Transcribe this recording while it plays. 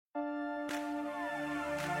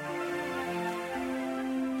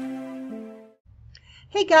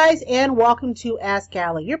Hey guys, and welcome to Ask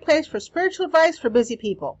Allie, your place for spiritual advice for busy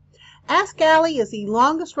people. Ask Allie is the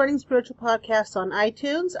longest running spiritual podcast on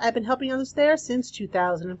iTunes. I've been helping others there since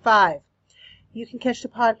 2005. You can catch the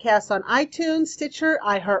podcast on iTunes, Stitcher,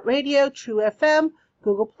 iHeartRadio, True FM,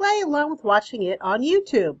 Google Play, along with watching it on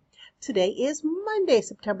YouTube. Today is Monday,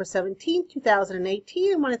 September 17th,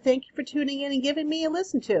 2018. I want to thank you for tuning in and giving me a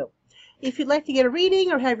listen to. If you'd like to get a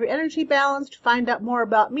reading or have your energy balanced, find out more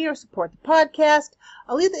about me or support the podcast,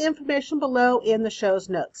 I'll leave the information below in the show's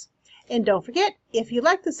notes. And don't forget, if you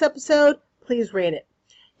like this episode, please rate it.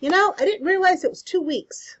 You know, I didn't realize it was 2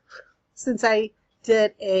 weeks since I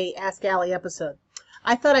did a Ask Allie episode.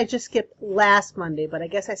 I thought I just skipped last Monday, but I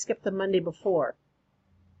guess I skipped the Monday before.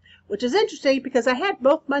 Which is interesting because I had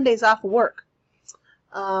both Mondays off of work.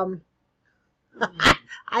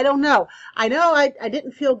 I don't know. I know I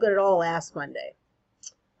didn't feel good at all last Monday.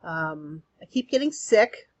 I keep getting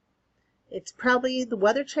sick. It's probably the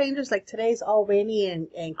weather changes. Like today's all rainy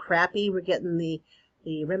and crappy. We're getting the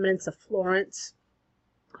remnants of Florence.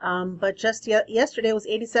 But just yesterday was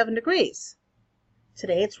 87 degrees.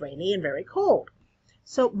 Today it's rainy and very cold.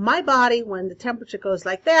 So my body, when the temperature goes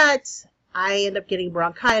like that, I end up getting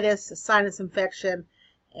bronchitis, a sinus infection,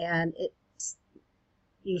 and it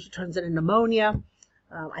usually turns into pneumonia.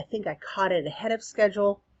 I think I caught it ahead of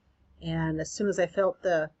schedule, and as soon as I felt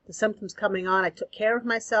the symptoms coming on, I took care of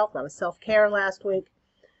myself. A lot of self-care last week.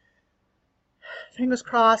 Fingers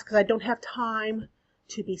crossed, because I don't have time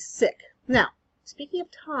to be sick. Now, speaking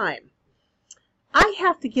of time, I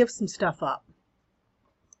have to give some stuff up.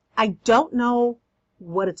 I don't know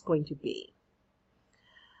what it's going to be.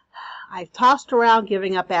 I've tossed around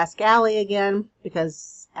giving up Ask Allie again,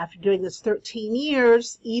 because after doing this 13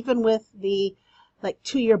 years, even with the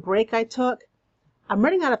 2-year break I took, I'm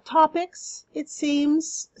running out of topics, it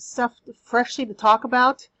seems, stuff freshly to talk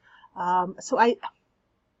about. So I'd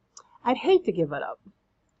hate to give it up.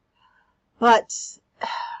 But,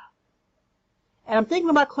 and I'm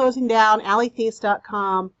thinking about closing down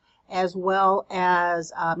AllieTheists.com as well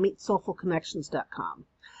as MeetSoulfulConnections.com.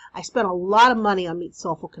 I spent a lot of money on Meet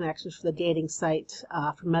Soulful Connections for the dating site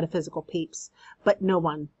for metaphysical peeps, but no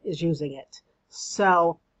one is using it.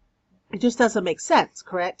 So it just doesn't make sense,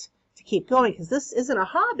 correct, to keep going, because this isn't a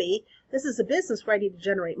hobby. This is a business where I need to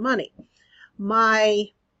generate money.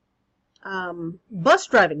 My bus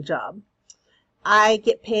driving job, I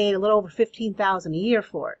get paid a little over $15,000 a year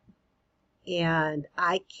for it. And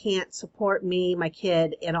I can't support me, my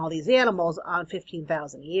kid, and all these animals on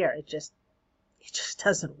 $15,000 a year. It just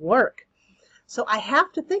doesn't work. So I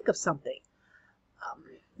have to think of something.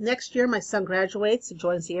 Next year, my son graduates and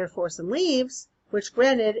joins the Air Force and leaves, which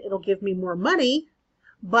granted, it'll give me more money,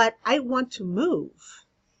 but I want to move.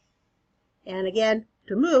 And again,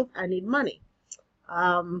 to move, I need money.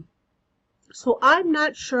 So I'm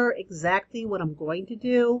not sure exactly what I'm going to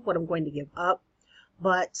do, what I'm going to give up.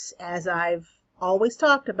 But as I've always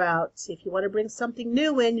talked about, if you want to bring something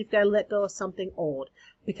new in, you've got to let go of something old,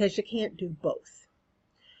 because you can't do both.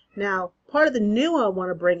 Now, part of the new I want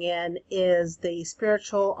to bring in is the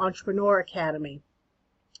Spiritual Entrepreneur Academy.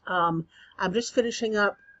 I'm just finishing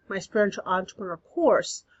up my Spiritual Entrepreneur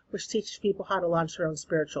course, which teaches people how to launch their own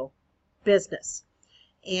spiritual business.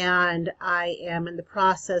 And I am in the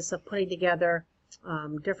process of putting together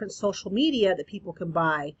different social media that people can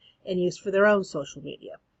buy and use for their own social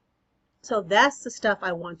media. So that's the stuff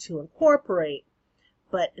I want to incorporate.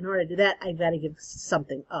 But in order to do that, I've got to give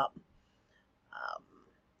something up.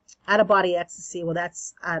 Out-of-body ecstasy, well,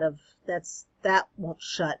 that won't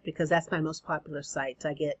shut, because that's my most popular site.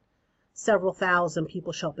 I get several thousand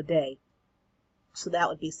people show up a day, so that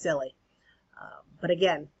would be silly. But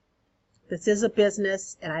again, this is a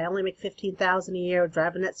business, and I only make $15,000 a year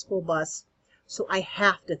driving that school bus, so I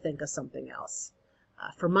have to think of something else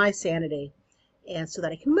for my sanity, and so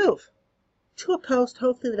that I can move to a coast,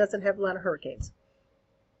 hopefully, that doesn't have a lot of hurricanes.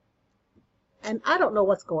 And I don't know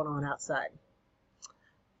what's going on outside.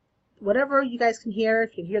 Whatever you guys can hear,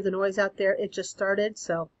 if you can hear the noise out there, it just started,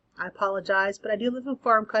 so I apologize. But I do live in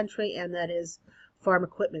farm country, and that is farm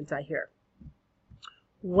equipment I hear.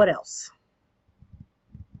 What else?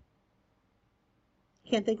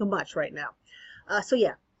 Can't think of much right now. So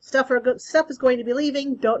yeah, stuff is going to be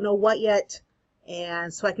leaving. Don't know what yet,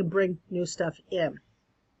 and so I can bring new stuff in.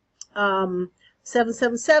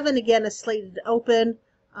 777 again is slated to open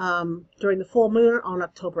during the full moon on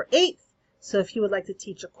October 8th. So if you would like to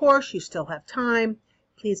teach a course, you still have time.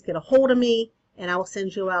 Please get a hold of me, and I will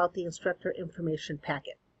send you out the instructor information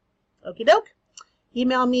packet. Okie doke.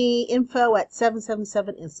 Email me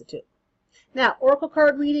info@777institute. Now, Oracle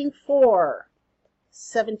card reading for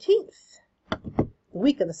 17th. the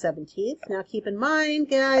week of the 17th. Now keep in mind,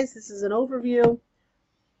 guys, this is an overview.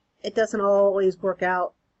 It doesn't always work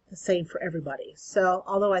out the same for everybody. So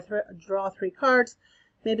although I draw 3 cards,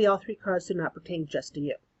 maybe all 3 cards do not pertain just to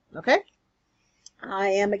you. Okay? I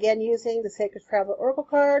am again using the Sacred Traveler Oracle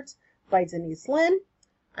cards by Denise Linn.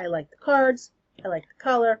 I like the cards, I like the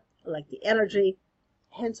color, I like the energy,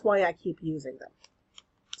 hence why I keep using them.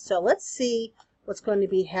 So let's see what's going to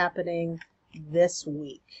be happening this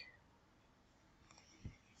week.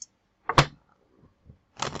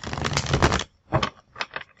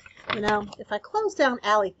 You know, if I close down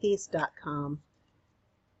AllieTheist.com,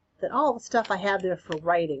 then all the stuff I have there for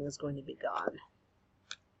writing is going to be gone,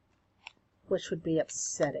 which would be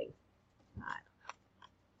upsetting. I don't know.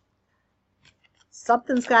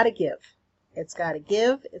 Something's got to give. It's got to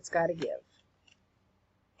give. It's got to give.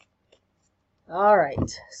 All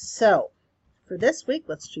right. So for this week,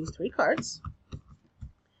 let's choose 3 cards.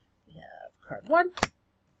 We have card 1.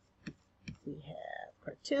 We have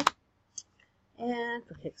card 2. And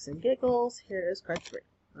for kicks and giggles, here is card 3.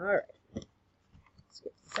 All right. Let's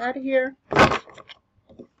get this out of here.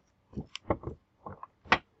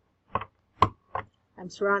 I'm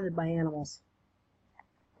surrounded by animals.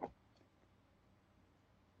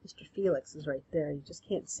 Mr. Felix is right there. You just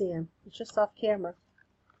can't see him. He's just off camera.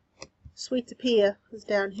 Sweet Tapia is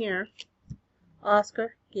down here.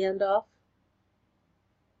 Oscar, Gandalf.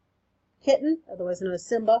 Kitten, otherwise known as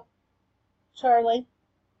Simba. Charlie,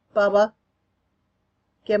 Bubba,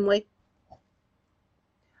 Gimli.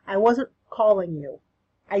 I wasn't calling you.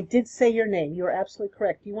 I did say your name. You are absolutely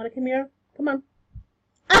correct. Do you want to come here? Come on.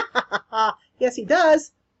 Yes, he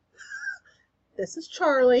does. This is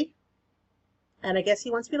Charlie. And I guess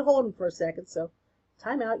he wants me to hold him for a second, so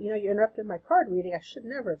time out. You know, you interrupted my card reading. I should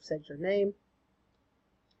never have said your name.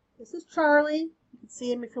 This is Charlie. You can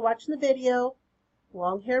see him if you're watching the video.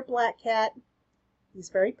 Long-haired black cat. He's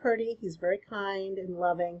very pretty. He's very kind and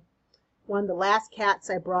loving. One of the last cats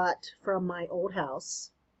I brought from my old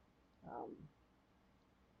house.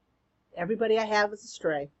 Everybody I have is a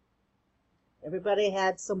stray. Everybody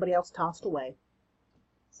had somebody else tossed away.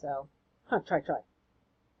 So, try.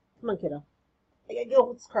 Come on, kiddo. I gotta go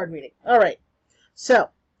with this card reading. All right. So,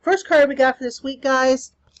 first card we got for this week,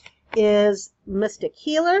 guys, is Mystic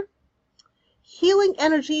Healer. Healing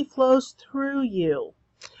energy flows through you.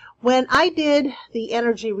 When I did the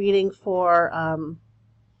energy reading for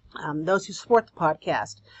those who support the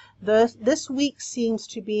podcast, this week seems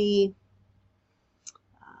to be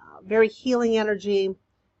very healing energy,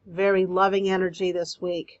 very loving energy this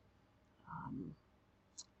week.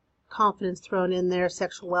 Confidence thrown in there,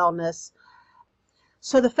 sexual wellness.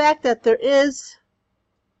 So the fact that there is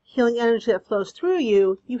healing energy that flows through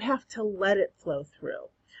you, you have to let it flow through.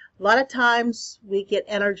 A lot of times we get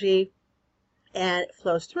energy and it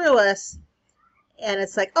flows through us and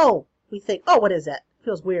it's like, oh, we think, oh, what is that? It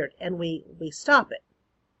feels weird. And we stop it.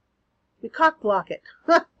 We cock block it.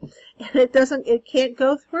 And it can't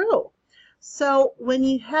go through. So when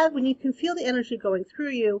you can feel the energy going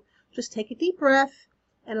through you, just take a deep breath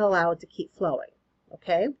and allow it to keep flowing.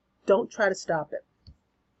 Okay? Don't try to stop it.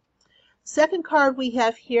 Second card we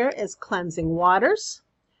have here is Cleansing Waters.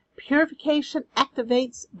 Purification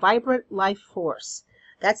activates vibrant life force.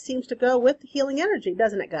 That seems to go with the healing energy,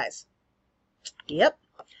 doesn't it, guys? Yep.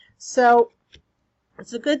 So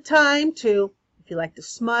it's a good time to, if you like to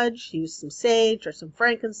smudge, use some sage or some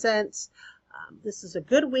frankincense. This is a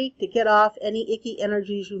good week to get off any icky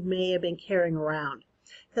energies you may have been carrying around.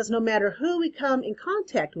 Because no matter who we come in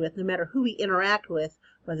contact with, no matter who we interact with,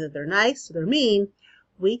 whether they're nice or they're mean,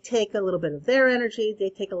 we take a little bit of their energy, they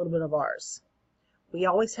take a little bit of ours. We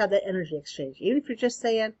always have that energy exchange. Even if you're just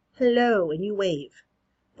saying hello and you wave,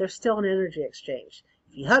 there's still an energy exchange.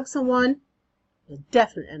 If you hug someone, there's a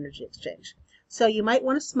definite energy exchange. So you might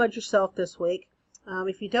want to smudge yourself this week.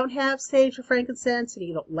 If you don't have sage or frankincense and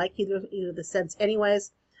you don't like either of the scents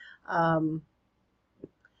anyways,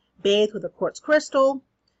 bathe with a quartz crystal.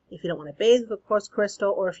 If you don't want to bathe with a quartz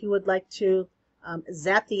crystal, or if you would like to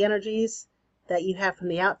zap the energies that you have from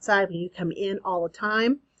the outside when you come in all the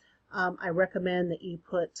time, I recommend that you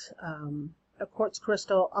put a quartz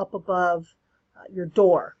crystal up above your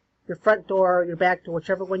door, your front door, or your back door,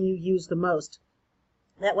 whichever one you use the most.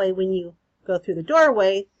 That way when you go through the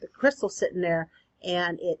doorway, the crystal's sitting there,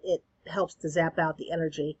 and it helps to zap out the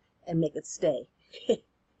energy and make it stay.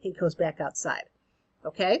 It goes back outside.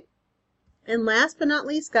 Okay? And last but not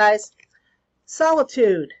least, guys,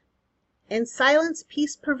 solitude. In silence,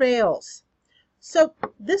 peace prevails. So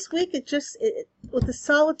this week, with the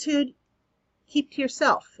solitude, keep to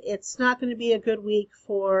yourself. It's not going to be a good week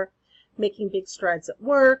for making big strides at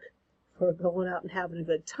work, for going out and having a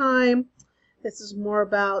good time. This is more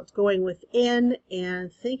about going within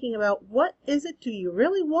and thinking about what is it do you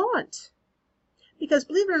really want? Because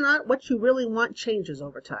believe it or not, what you really want changes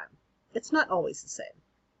over time. It's not always the same.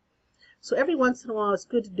 So every once in a while, it's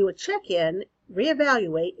good to do a check-in,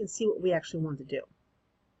 reevaluate, and see what we actually want to do.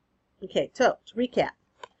 Okay, so to recap,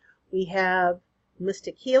 we have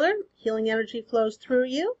Mystic Healer, healing energy flows through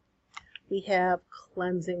you. We have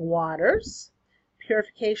Cleansing Waters,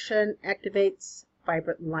 purification activates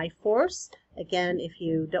vibrant life force. Again, if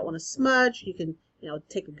you don't want to smudge, you can,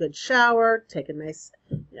 take a good shower, take a nice,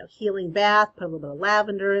 healing bath, put a little bit of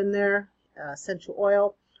lavender in there, essential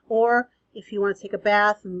oil, or if you want to take a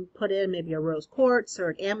bath and put in maybe a rose quartz or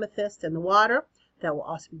an amethyst in the water, that will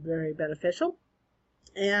also be very beneficial.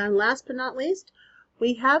 And last but not least,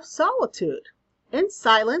 we have solitude. In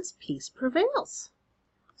silence, peace prevails.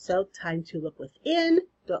 So time to look within.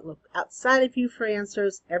 Don't look outside of you for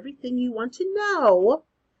answers. Everything you want to know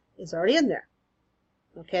is already in there.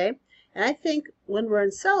 Okay? And I think when we're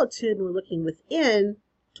in solitude and we're looking within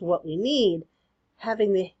to what we need,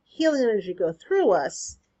 having the healing energy go through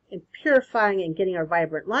us and purifying and getting our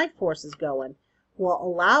vibrant life forces going will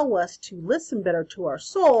allow us to listen better to our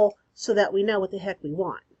soul so that we know what the heck we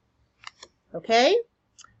want. Okay?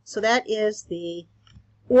 So that is the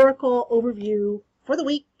Oracle overview for the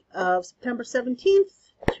week of September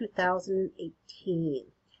 17th, 2018.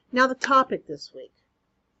 Now the topic this week.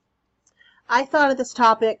 I thought of this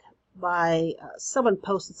topic by someone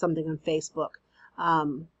posted something on Facebook.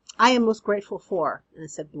 I am most grateful for, and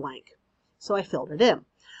it said blank. So I filled it in,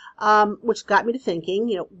 which got me to thinking,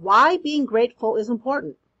 why being grateful is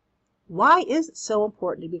important. Why is it so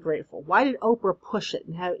important to be grateful? Why did Oprah push it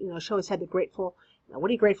and have, she always had the grateful, what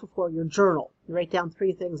are you grateful for? Your journal. You write down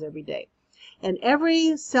 3 things every day. And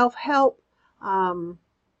every self-help, I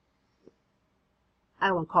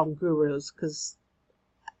don't want to call them gurus because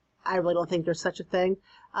I really don't think there's such a thing.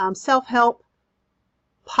 Self-help,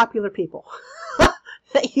 popular people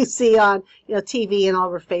that you see on TV and all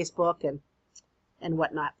over Facebook and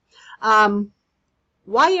whatnot.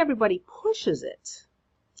 Why everybody pushes it?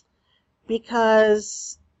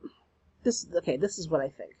 Because this is what I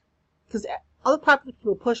think. Because other popular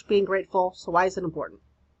people push being grateful, so why is it important?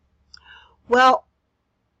 Well,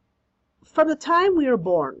 from the time we are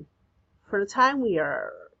born, from the time we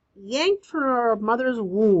are yanked from our mother's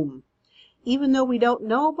womb, even though we don't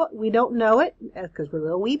know it, because we're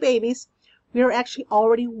little wee babies, we are actually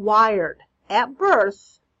already wired at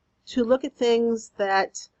birth to look at things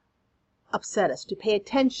that upset us, to pay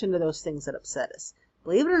attention to those things that upset us.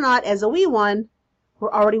 Believe it or not, as a wee one,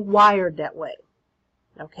 we're already wired that way.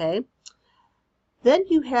 Okay? Then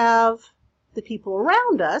you have the people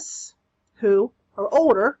around us who are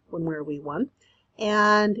older when we're a wee one,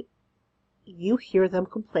 and you hear them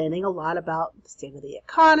complaining a lot about the state of the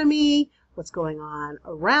economy, what's going on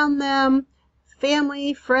around them,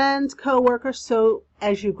 family, friends, co-workers. So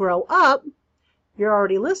as you grow up, you're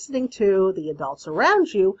already listening to the adults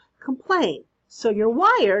around you complain. So you're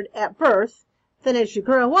wired at birth. Then as you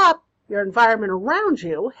grow up, your environment around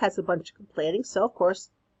you has a bunch of complaining. So, of course,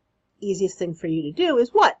 easiest thing for you to do is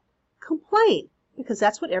what? Complain. Because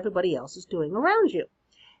that's what everybody else is doing around you.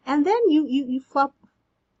 And then you flip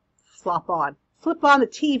on the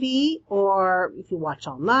TV, or if you watch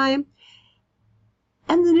online,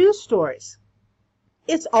 and the news stories.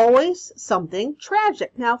 It's always something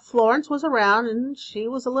tragic. Now, Florence was around, and she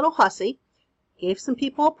was a little hussy. Gave some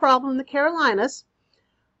people a problem in the Carolinas.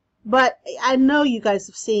 But I know you guys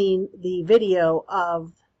have seen the video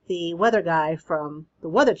of the weather guy from the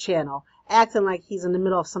Weather Channel acting like he's in the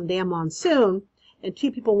middle of some damn monsoon, and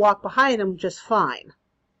 2 people walk behind him just fine.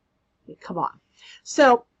 I mean, come on.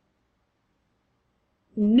 So,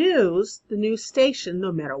 news, the news station,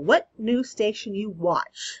 no matter what news station you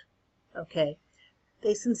watch, okay,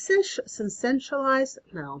 they sensationalize,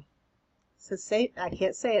 no, I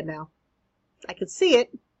can't say it now. I could see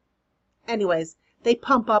it. Anyways, they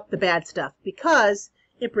pump up the bad stuff because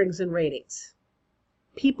it brings in ratings.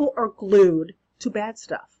 People are glued to bad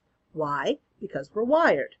stuff. Why? Because we're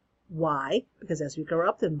wired. Why? Because as we grow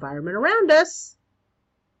up, the environment around us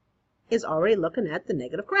is already looking at the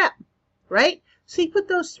negative crap, right? So you put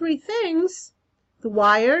those 3 things, the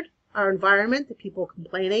wired, our environment, the people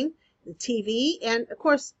complaining, the TV, and of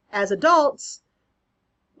course, as adults,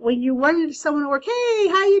 when you run into someone at work, hey,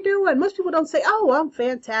 how you doing? Most people don't say, oh, I'm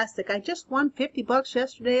fantastic. I just won $50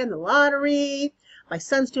 yesterday in the lottery. My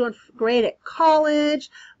son's doing great at college.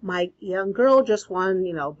 My young girl just won,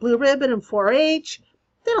 blue ribbon in 4-H.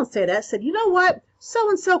 They don't say that. They said, you know what?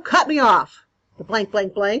 So-and-so cut me off. The blank,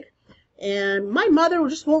 blank, blank. And my mother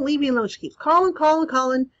just won't leave me alone. She keeps calling,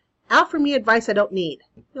 out for me advice I don't need.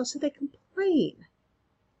 So they complain. brain.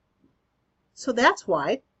 So that's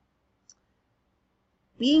why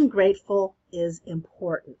being grateful is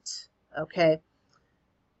important, okay?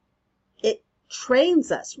 It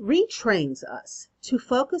trains us, retrains us to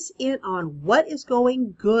focus in on what is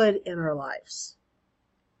going good in our lives.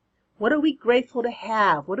 What are we grateful to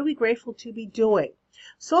have? What are we grateful to be doing?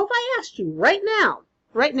 So if I asked you right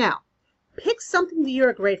now, pick something that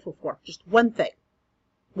you're grateful for, just one thing.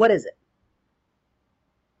 What is it?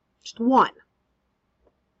 Just one.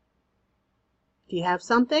 Do you have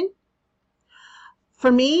something?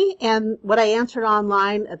 For me, and what I answered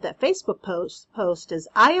online at that Facebook post is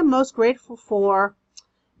I am most grateful for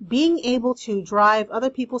being able to drive other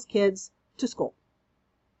people's kids to school.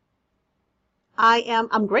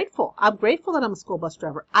 I'm grateful. I'm grateful that I'm a school bus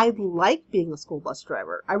driver. I like being a school bus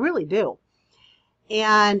driver. I really do.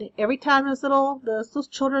 And every time those little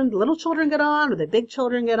children get on, or the big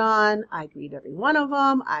children get on, I greet every one of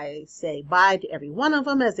them. I say bye to every one of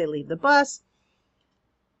them as they leave the bus.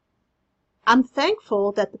 I'm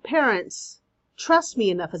thankful that the parents trust me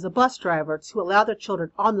enough as a bus driver to allow their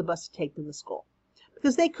children on the bus to take them to school.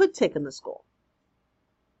 Because they could take them to school.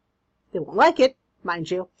 They won't like it, mind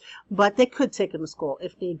you, but they could take them to school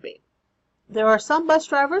if need be. There are some bus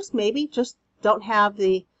drivers maybe just don't have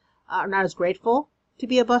are not as grateful to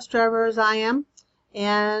be a bus driver as I am,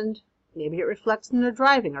 and maybe it reflects in their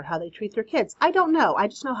driving or how they treat their kids. I don't know. I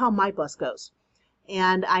just know how my bus goes,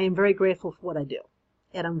 and I am very grateful for what I do,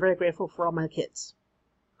 and I'm very grateful for all my kids.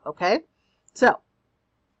 Okay? So,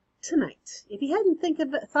 tonight, if you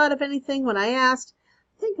hadn't thought of anything when I asked,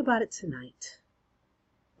 think about it tonight.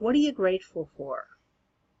 What are you grateful for?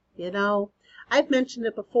 You know, I've mentioned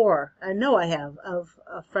it before. I know I have, of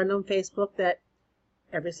a friend on Facebook that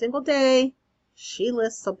every single day she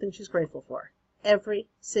lists something she's grateful for. Every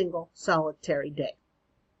single solitary day.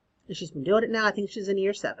 And she's been doing it now. I think she's in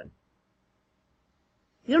year 7.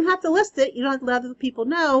 You don't have to list it. You don't have to let other people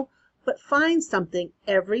know. But find something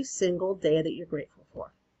every single day that you're grateful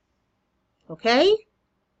for. Okay?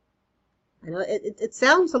 I know it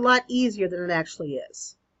sounds a lot easier than it actually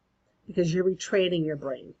is, because you're retraining your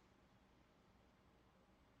brain.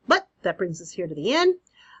 But that brings us here to the end.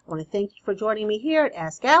 I want to thank you for joining me here at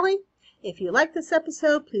Ask Allie. If you like this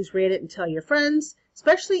episode, please rate it and tell your friends,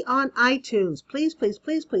 especially on iTunes. Please, please,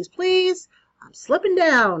 please, please, please. I'm slipping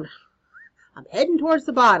down. I'm heading towards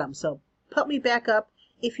the bottom, so put me back up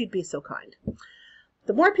if you'd be so kind.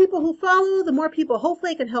 The more people who follow, the more people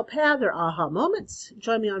hopefully can help have their aha moments.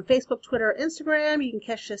 Join me on Facebook, Twitter, Instagram. You can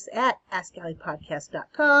catch us at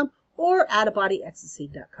AskAlliePodcast.com or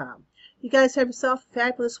OutOfBodyEcstasy.com. You guys have yourself a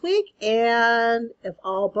fabulous week, and if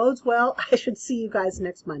all bodes well, I should see you guys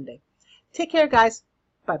next Monday. Take care, guys.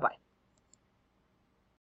 Bye-bye.